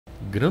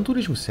Gran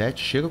Turismo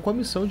 7 chega com a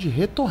missão de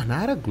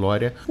retornar à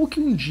glória, o que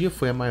um dia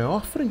foi a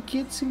maior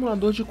franquia de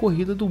simulador de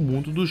corrida do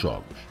mundo dos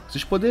jogos.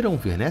 Vocês poderão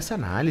ver nessa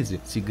análise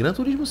se Gran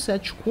Turismo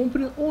 7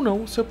 cumpre ou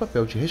não seu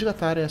papel de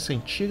resgatar essa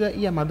antiga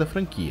e amada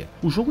franquia.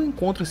 O jogo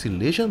encontra-se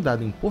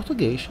legendado em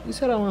português e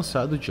será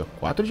lançado dia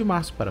 4 de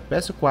março para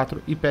PS4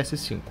 e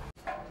PS5.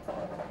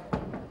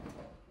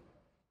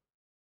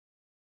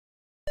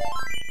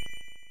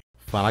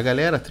 Fala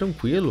galera,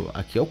 tranquilo?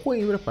 Aqui é o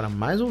Coimbra para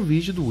mais um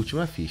vídeo do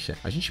Última Ficha.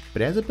 A gente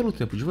preza pelo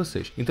tempo de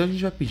vocês, então a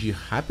gente vai pedir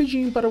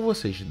rapidinho para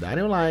vocês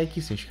darem o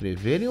like, se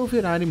inscreverem ou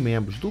virarem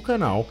membros do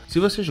canal, se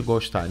vocês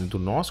gostarem do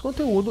nosso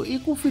conteúdo e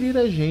conferir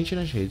a gente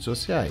nas redes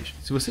sociais.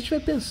 Se você estiver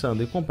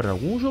pensando em comprar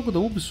algum jogo da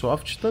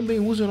Ubisoft,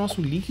 também use o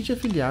nosso link de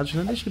afiliados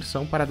na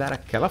descrição para dar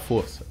aquela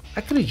força.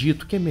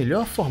 Acredito que a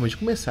melhor forma de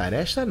começar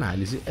esta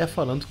análise é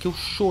falando que eu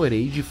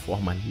chorei de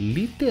forma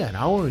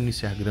literal ao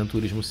iniciar Gran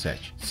Turismo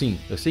 7. Sim,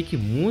 eu sei que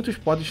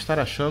muitos podem estar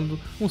achando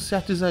um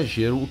certo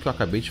exagero o que eu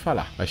acabei de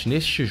falar, mas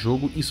neste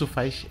jogo isso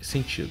faz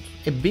sentido.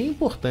 É bem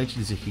importante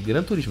dizer que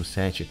Gran Turismo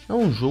 7 é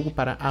um jogo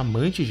para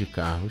amantes de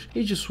carros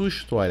e de sua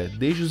história,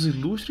 desde os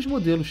ilustres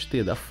modelos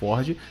T da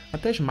Ford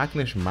até as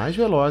máquinas mais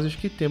velozes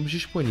que temos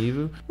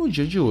disponível no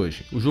dia de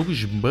hoje. O jogo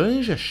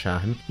esbanja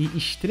charme e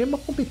extrema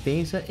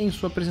competência em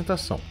sua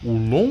apresentação. O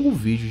longo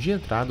vídeo de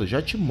entrada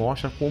já te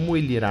mostra como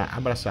ele irá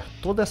abraçar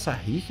toda essa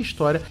rica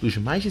história dos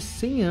mais de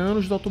 100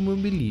 anos do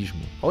automobilismo.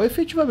 Ao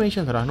efetivamente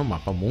entrar no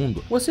mapa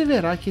mundo, você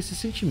verá que esse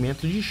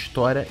sentimento de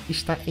história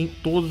está em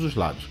todos os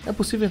lados. É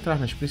possível entrar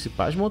nas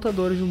principais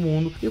montadoras do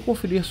mundo e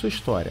conferir sua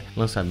história,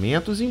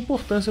 lançamentos e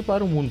importância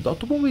para o mundo do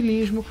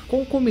automobilismo,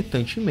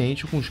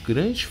 concomitantemente com os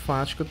grandes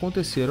fatos que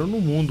aconteceram no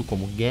mundo,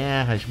 como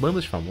guerras,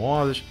 bandas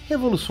famosas,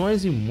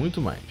 revoluções e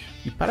muito mais.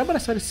 E para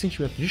abraçar esse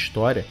sentimento de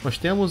história, nós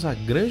temos a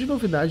grande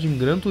novidade em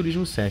Gran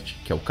Turismo 7,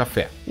 que é o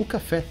café. O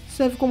café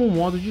serve como um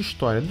modo de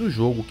história do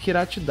jogo que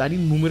irá te dar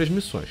inúmeras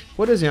missões.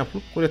 Por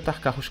exemplo, coletar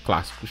carros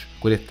clássicos,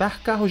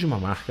 coletar carros de uma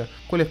marca,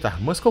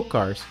 coletar muscle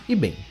cars e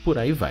bem, por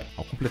aí vai.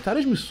 Ao completar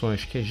as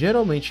missões, que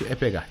geralmente é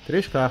pegar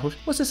 3 carros,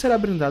 você será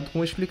brindado com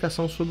uma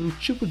explicação sobre o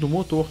tipo do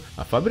motor,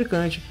 a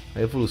fabricante,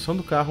 a evolução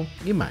do carro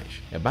e mais.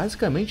 É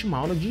basicamente uma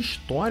aula de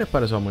história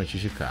para os amantes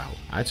de carro.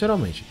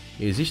 Adicionalmente,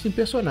 existem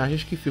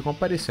personagens que ficam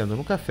aparecendo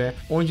no café,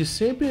 onde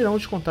sempre irão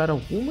te contar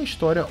alguma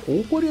história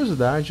ou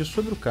curiosidade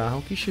sobre o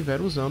carro que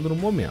estiver usando no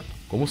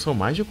momento. Como são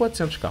mais de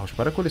 400 carros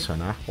para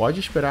colecionar, pode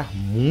esperar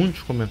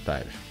muitos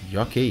comentários. E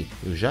ok,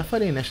 eu já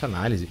falei nesta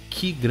análise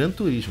que Gran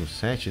Turismo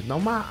 7 dá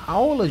uma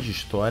aula de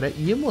história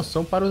e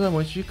emoção para os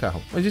amantes de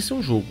carro, mas esse é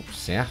um jogo,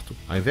 certo?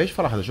 Ao invés de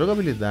falar das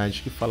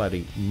jogabilidades que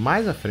falarei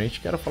mais à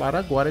frente, quero falar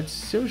agora de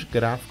seus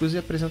gráficos e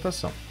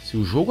apresentação. Se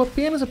o jogo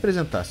apenas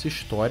apresentasse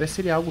história,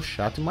 seria algo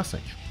chato e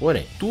maçante.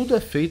 Porém, tudo é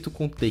feito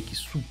com takes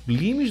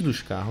sublimes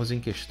dos carros em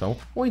questão,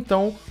 ou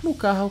então no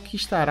carro que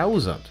estará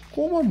usando.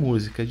 Com uma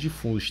música de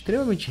fundo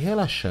extremamente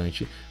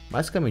relaxante,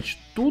 basicamente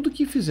tudo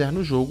que fizer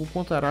no jogo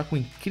contará com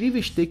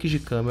incríveis takes de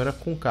câmera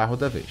com o carro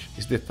da vez.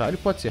 Esse detalhe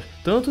pode ser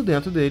tanto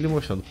dentro dele,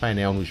 mostrando o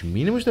painel nos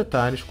mínimos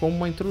detalhes, como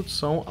uma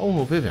introdução a um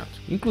novo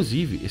evento.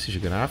 Inclusive, esses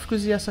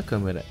gráficos e essa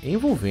câmera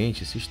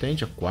envolvente se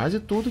estende a quase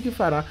tudo que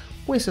fará,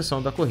 com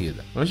exceção da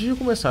corrida. Antes de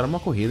começar uma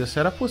corrida,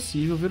 será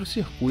possível ver o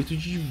circuito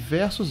de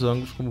diversos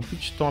ângulos, como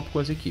pit stop com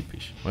as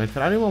equipes. Ao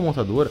entrar em uma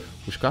montadora,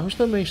 os carros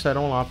também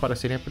estarão lá para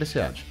serem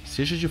apreciados,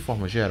 seja de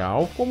forma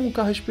geral como um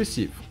carro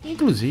específico.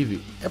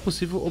 Inclusive, é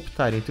possível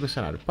optar entre o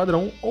cenário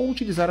padrão ou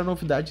utilizar a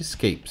novidade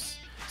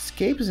Escapes.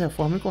 Escapes é a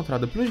forma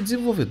encontrada pelos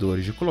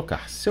desenvolvedores de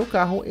colocar seu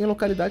carro em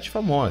localidades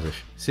famosas,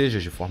 seja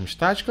de forma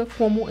estática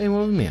como em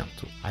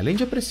movimento. Além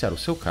de apreciar o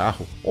seu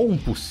carro ou um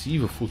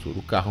possível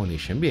futuro carro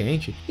neste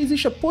ambiente,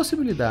 existe a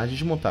possibilidade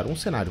de montar um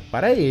cenário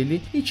para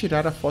ele e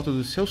tirar a foto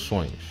dos seus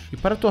sonhos. E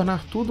para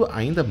tornar tudo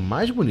ainda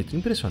mais bonito e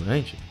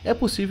impressionante, é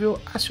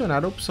possível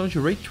acionar a opção de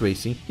Ray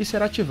Tracing, que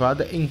será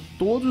ativada em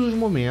todos os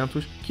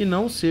momentos que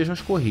não sejam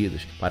as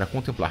corridas, para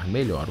contemplar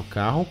melhor o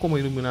carro com uma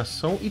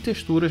iluminação e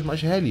texturas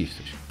mais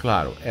realistas.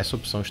 Claro, essa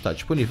opção está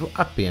disponível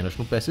apenas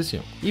no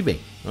PS5. E bem,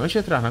 antes de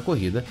entrar na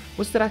corrida,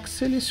 você terá que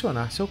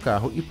selecionar seu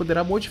carro e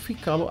poderá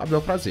modificá-lo a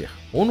bel prazer,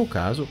 ou no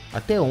caso,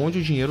 até onde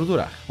o dinheiro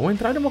durar. Ao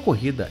entrar em uma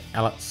corrida,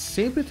 ela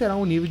sempre terá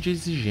um nível de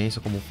exigência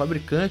como um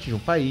fabricante de um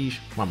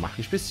país, uma marca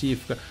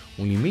específica,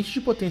 um limite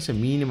de potência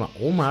mínima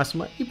ou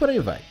máxima e por aí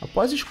vai.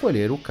 Após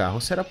escolher o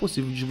carro, será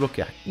possível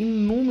desbloquear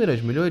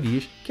inúmeras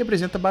melhorias que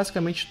apresenta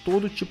basicamente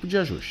todo tipo de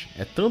ajuste.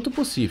 É tanto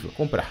possível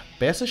comprar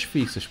peças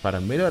fixas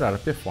para melhorar a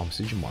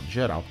performance de modo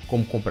geral,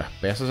 como comprar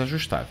peças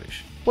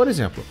ajustáveis. Por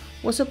exemplo,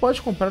 você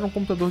pode comprar um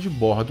computador de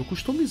bordo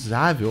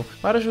customizável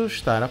para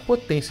ajustar a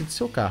potência de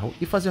seu carro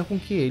e fazer com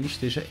que ele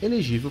esteja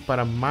elegível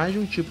para mais de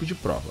um tipo de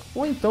prova,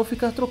 ou então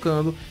ficar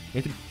trocando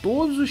entre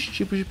todos os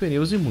tipos de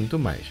pneus e muito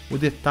mais. O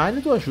detalhe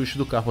do ajuste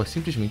do carro é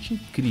simplesmente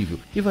incrível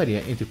e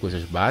varia entre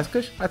coisas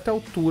básicas até a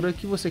altura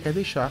que você quer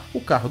deixar o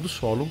carro do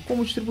solo,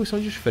 como distribuição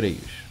de freios.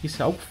 Isso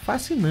é algo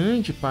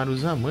fascinante para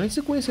os amantes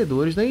e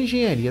conhecedores da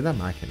engenharia da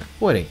máquina.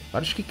 Porém,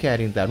 para os que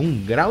querem dar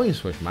um grau em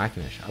suas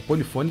máquinas, a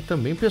Polifone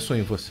também pensou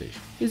em vocês.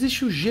 Existe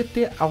Existe o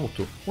GT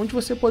Auto, onde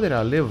você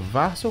poderá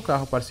levar seu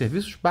carro para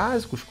serviços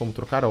básicos como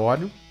trocar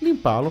óleo,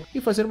 limpá-lo e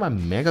fazer uma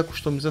mega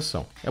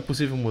customização. É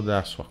possível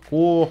mudar sua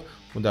cor,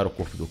 mudar o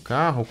corpo do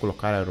carro,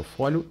 colocar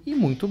aerofólio e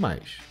muito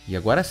mais. E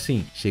agora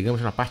sim,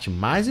 chegamos na parte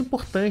mais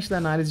importante da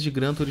análise de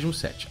Gran Turismo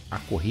 7, a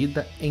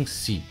corrida em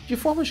si. De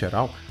forma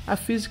geral, a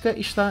física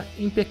está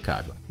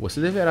impecável. Você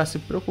deverá se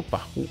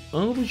preocupar com o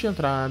ângulo de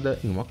entrada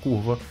em uma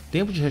curva,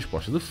 tempo de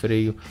resposta do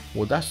freio,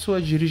 mudar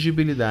sua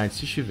dirigibilidade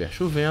se estiver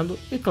chovendo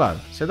e, claro,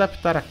 se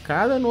adaptar a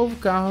cada novo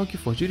carro que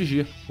for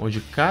dirigir, onde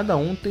cada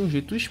um tem um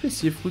jeito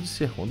específico de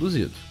ser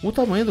conduzido. O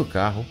tamanho do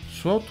carro,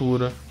 sua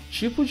altura,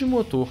 tipo de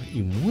motor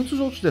e muitos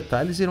outros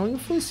detalhes irão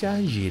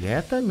influenciar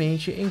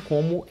diretamente em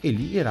como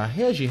ele irá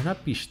reagir na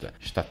pista.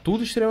 Está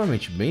tudo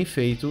extremamente bem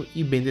feito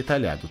e bem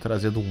detalhado,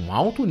 trazendo um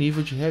alto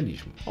nível de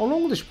realismo. Ao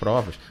longo das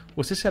provas,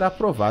 você será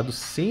aprovado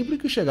sempre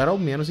que chegar ao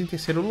menos em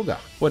terceiro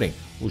lugar. Porém,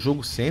 o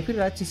jogo sempre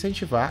irá te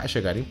incentivar a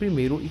chegar em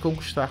primeiro e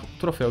conquistar o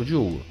troféu de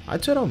ouro.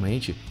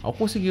 Adicionalmente, ao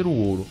conseguir o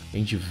ouro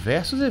em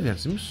diversos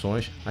eventos e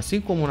missões, assim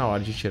como na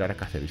hora de tirar a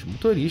carteira de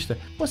motorista,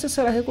 você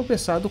será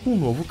recompensado com um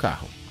novo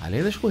carro.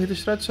 Além das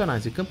corridas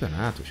tradicionais e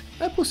campeonatos,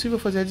 é possível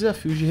fazer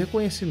desafios de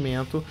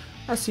reconhecimento,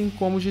 assim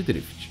como de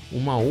drift.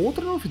 Uma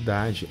outra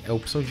novidade é a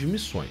opção de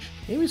missões.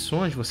 Em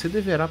missões, você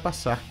deverá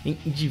passar em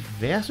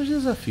diversos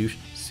desafios,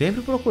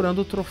 sempre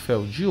procurando o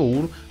troféu de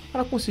ouro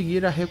para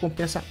conseguir a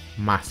recompensa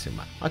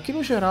máxima. Aqui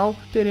no geral,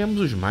 teremos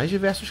os mais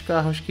diversos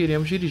carros que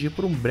iremos dirigir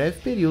por um breve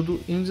período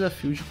em um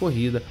desafio de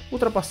corrida,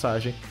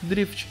 ultrapassagem,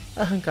 drift,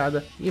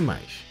 arrancada e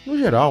mais. No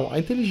geral, a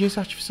inteligência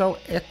artificial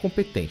é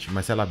competente,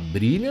 mas ela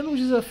brilha nos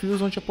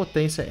desafios onde a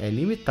potência é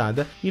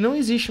limitada e não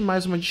existe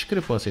mais uma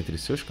discrepância entre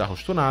seus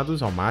carros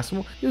tunados ao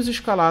máximo e os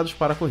escalados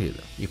para a corrida.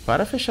 E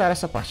para fechar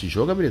essa parte de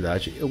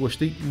jogabilidade, eu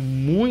gostei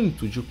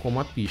muito de como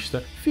a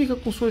pista fica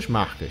com suas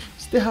marcas.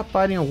 Se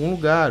derrapar em algum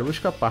lugar ou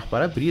escapar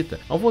para a brita,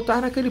 ao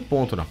voltar naquele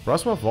ponto na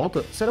próxima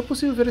volta, será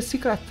possível ver as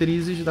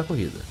cicatrizes da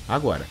corrida.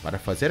 Agora, para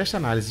fazer esta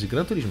análise de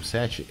Gran Turismo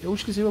 7, eu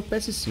utilizei meu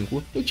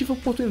PS5 e tive a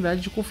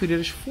oportunidade de conferir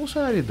as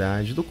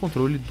funcionalidades do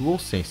controle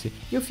DualSense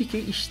e eu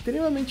fiquei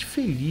extremamente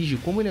feliz de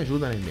como ele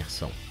ajuda na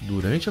imersão.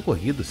 Durante a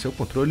corrida, seu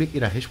controle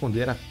irá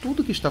responder a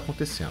tudo o que está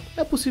acontecendo.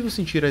 É possível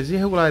sentir as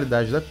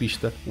irregularidades da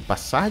pista, o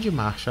passar de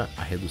marcha,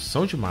 a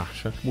redução de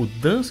marcha,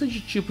 mudança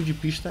de tipo de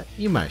pista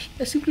e mais.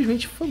 É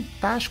simplesmente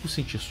fantástico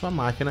sentir sua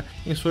máquina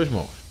em suas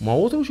mãos. Uma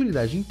outra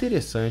utilidade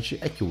interessante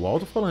é que o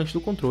alto-falante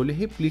do controle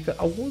replica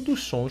alguns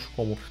dos sons,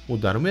 como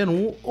mudar o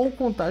menu ou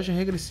contagem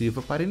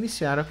regressiva para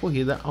iniciar a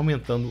corrida,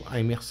 aumentando a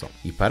imersão.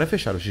 E para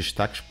fechar os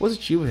destaques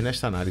positivos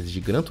nesta análise de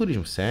Gran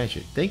Turismo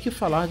 7, tem que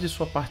falar de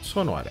sua parte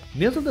sonora.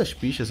 Dentro das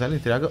pistas, ela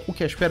entrega o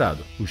que é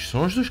esperado. Os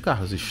sons dos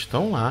carros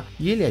estão lá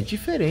e ele é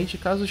diferente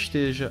caso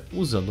esteja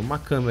usando uma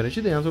câmera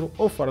de dentro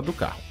ou fora do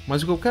carro.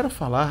 Mas o que eu quero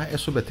falar é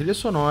sobre a trilha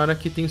sonora,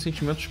 que tem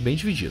sentimentos bem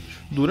divididos.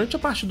 Durante a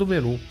parte do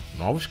menu,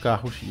 novos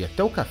carros e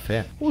até o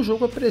café, o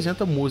jogo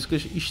apresenta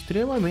músicas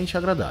extremamente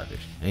agradáveis.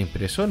 É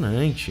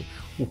impressionante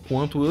o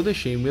quanto eu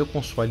deixei meu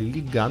console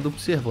ligado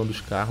observando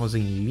os carros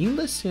em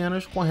lindas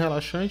cenas com a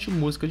relaxante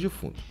música de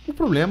fundo. O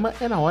problema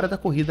é na hora da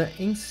corrida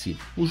em si.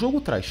 O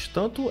jogo traz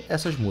tanto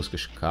essas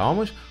músicas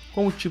calmas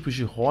como tipos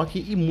de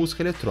rock e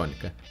música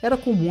eletrônica. Era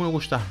comum eu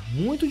gostar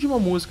muito de uma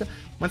música,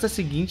 mas a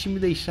seguinte me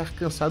deixar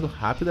cansado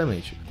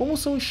rapidamente. Como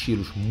são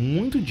estilos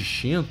muito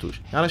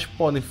distintos, elas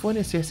podem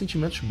fornecer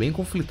sentimentos bem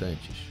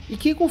conflitantes. E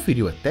quem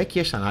conferiu até aqui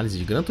esta análise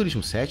de Gran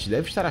Turismo 7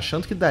 deve estar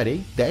achando que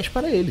darei 10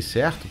 para ele,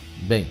 certo?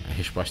 Bem, a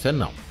resposta é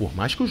não. Por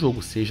mais que o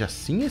jogo seja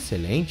assim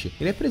excelente,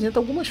 ele apresenta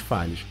algumas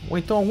falhas, ou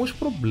então alguns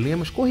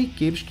problemas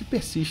corriqueiros que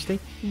persistem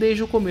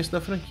desde o começo da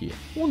franquia.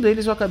 Um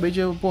deles eu acabei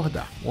de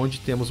abordar, onde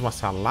temos uma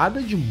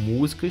salada de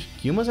músicas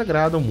que umas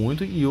agradam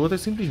muito e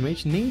outras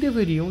simplesmente nem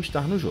deveriam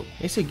estar no jogo.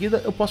 Em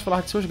seguida, eu posso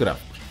falar de seus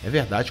gráficos. É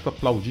verdade que eu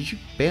aplaudi de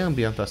pé a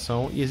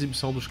ambientação e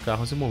exibição dos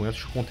carros em momentos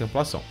de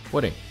contemplação.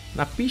 Porém,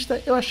 na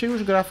pista eu achei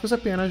os gráficos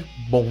apenas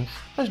bons,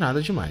 mas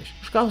nada demais.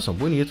 Os carros são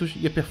bonitos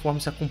e a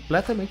performance é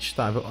completamente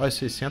estável aos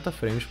 60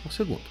 frames por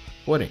segundo.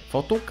 Porém,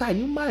 faltou um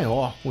carinho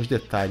maior com os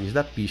detalhes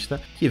da pista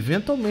que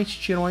eventualmente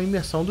tiram a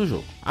imersão do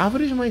jogo.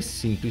 Árvores mais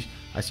simples,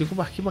 assim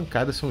como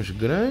arquibancadas, são os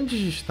grandes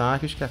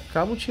destaques que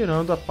acabam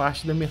tirando a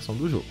parte da imersão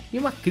do jogo. E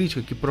uma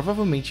crítica que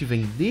provavelmente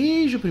vem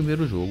desde o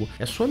primeiro jogo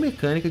é sua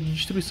mecânica de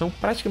destruição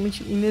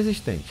praticamente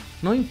inexistente.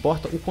 Não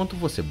importa o quanto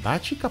você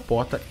bate e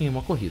capota em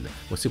uma corrida,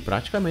 você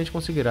praticamente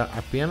conseguirá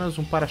apenas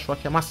um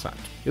para-choque amassado.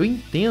 Eu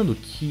entendo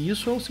que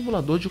isso é um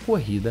simulador de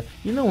corrida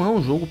e não é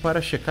um jogo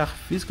para checar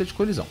física de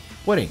colisão.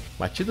 Porém,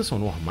 batidas são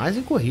normais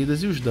em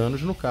corridas e os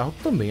danos no carro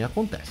também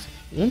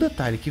acontecem. Um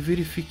detalhe que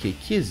verifiquei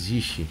que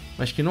existe,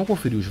 mas que não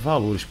conferi os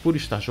valores por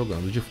estar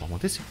jogando de forma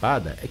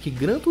antecipada, é que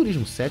Gran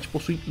Turismo 7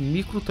 possui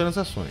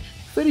microtransações.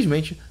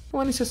 Felizmente,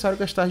 não é necessário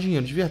gastar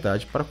dinheiro de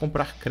verdade para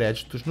comprar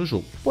créditos no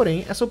jogo.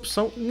 Porém, essa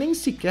opção nem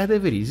sequer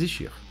deveria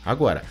existir.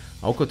 Agora,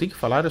 algo que eu tenho que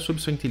falar é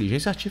sobre sua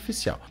inteligência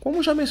artificial.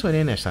 Como já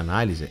mencionei nesta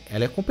análise,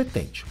 ela é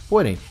competente.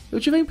 Porém, eu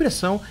tive a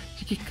impressão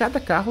de que cada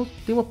carro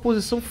tem uma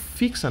posição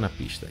fixa na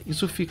pista.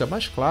 Isso fica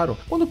mais claro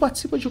quando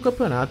participa de um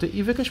campeonato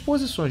e vê que as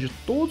posições de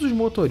todos os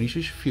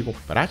motoristas ficam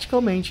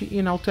praticamente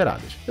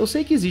inalteradas. Eu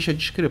sei que existe a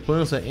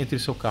discrepância entre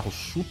seu carro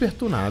super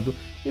tunado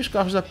e os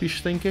carros da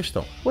pista em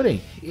questão. Porém,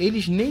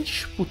 eles nem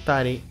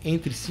disputarem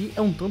entre si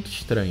é um tanto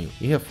estranho,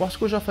 e reforço o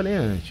que eu já falei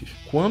antes.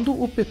 Quando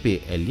o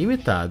PP é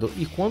limitado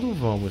e quando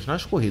vamos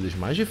nas corridas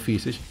mais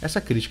difíceis, essa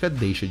crítica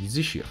deixa de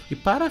existir. E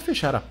para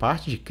fechar a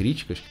parte de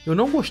críticas, eu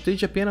não gostei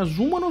de apenas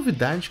uma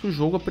novidade que o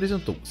jogo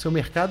apresentou, seu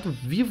mercado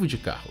vivo de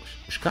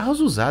carros. Os carros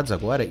usados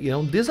agora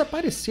irão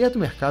desaparecer do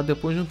mercado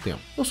depois de um tempo.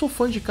 Eu sou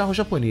fã de carros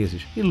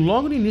japoneses, e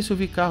logo no início eu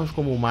vi carros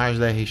como o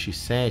Mazda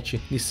RX-7,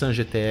 Nissan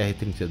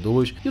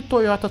GT-R32 e o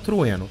Toyota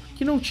Trueno,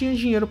 que não tinha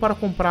dinheiro para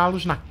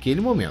comprá-los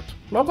naquele momento.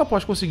 Logo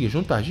após conseguir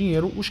juntar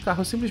dinheiro, os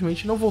carros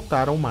simplesmente não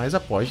voltaram mais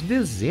após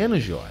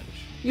dezenas de horas.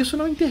 Isso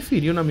não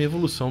interferiu na minha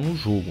evolução no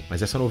jogo,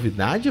 mas essa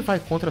novidade vai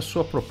contra a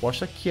sua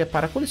proposta, que é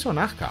para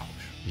colecionar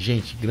carros.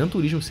 Gente, Gran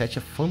Turismo 7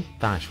 é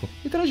fantástico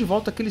e traz de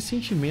volta aquele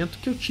sentimento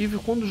que eu tive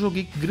quando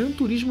joguei Gran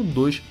Turismo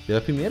 2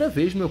 pela primeira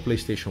vez no meu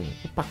PlayStation 1.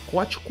 O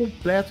pacote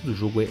completo do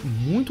jogo é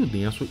muito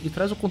denso e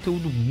traz um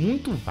conteúdo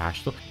muito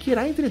vasto que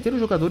irá entreter os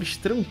jogadores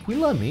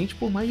tranquilamente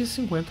por mais de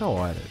 50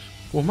 horas.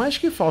 Por mais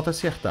que falta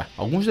acertar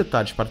alguns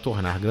detalhes para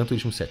tornar Gran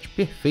Turismo 7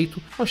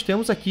 perfeito, nós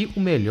temos aqui o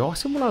melhor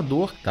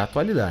simulador da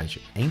atualidade.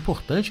 É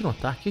importante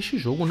notar que este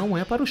jogo não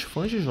é para os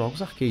fãs de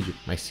jogos arcade,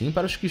 mas sim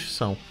para os que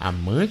são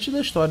amantes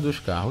da história dos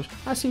carros,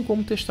 assim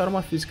como testar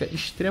uma física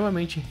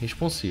extremamente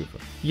responsiva.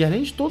 E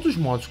além de todos os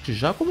modos que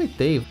já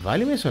comentei,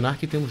 vale mencionar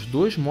que temos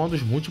dois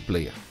modos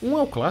multiplayer. Um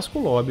é o clássico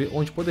lobby,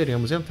 onde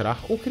poderemos entrar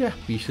ou criar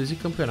pistas e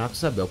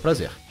campeonatos a bel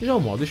prazer. Já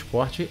o modo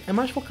esporte é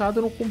mais focado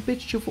no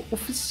competitivo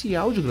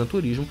oficial de Gran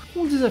Turismo,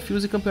 com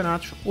desafios e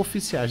campeonatos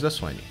oficiais da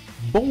Sony.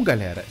 Bom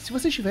galera, se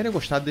vocês tiverem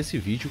gostado desse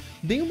vídeo,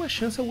 deem uma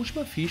chance à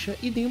Última Ficha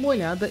e deem uma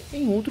olhada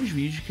em outros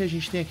vídeos que a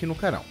gente tem aqui no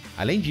canal.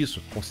 Além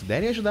disso,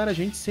 considerem ajudar a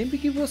gente sempre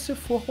que você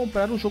for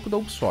comprar um jogo da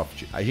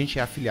Ubisoft. A gente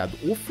é afiliado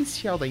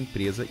oficial da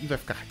empresa e vai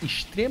ficar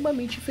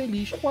extremamente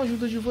feliz com a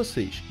ajuda de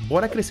vocês.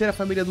 Bora crescer a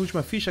família da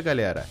Última Ficha,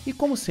 galera! E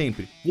como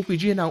sempre, vou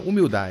pedir na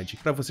humildade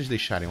para vocês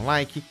deixarem um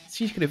like,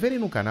 se inscreverem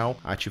no canal,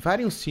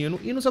 ativarem o sino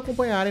e nos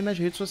acompanharem nas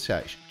redes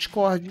sociais,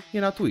 Discord e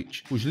na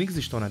Twitch. Os links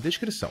estão na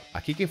descrição.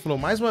 Aqui quem falou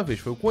mais uma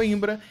vez foi o Coimbra,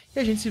 e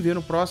a gente se vê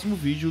no próximo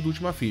vídeo do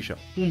Última Ficha.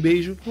 Um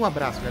beijo e um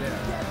abraço,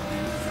 galera!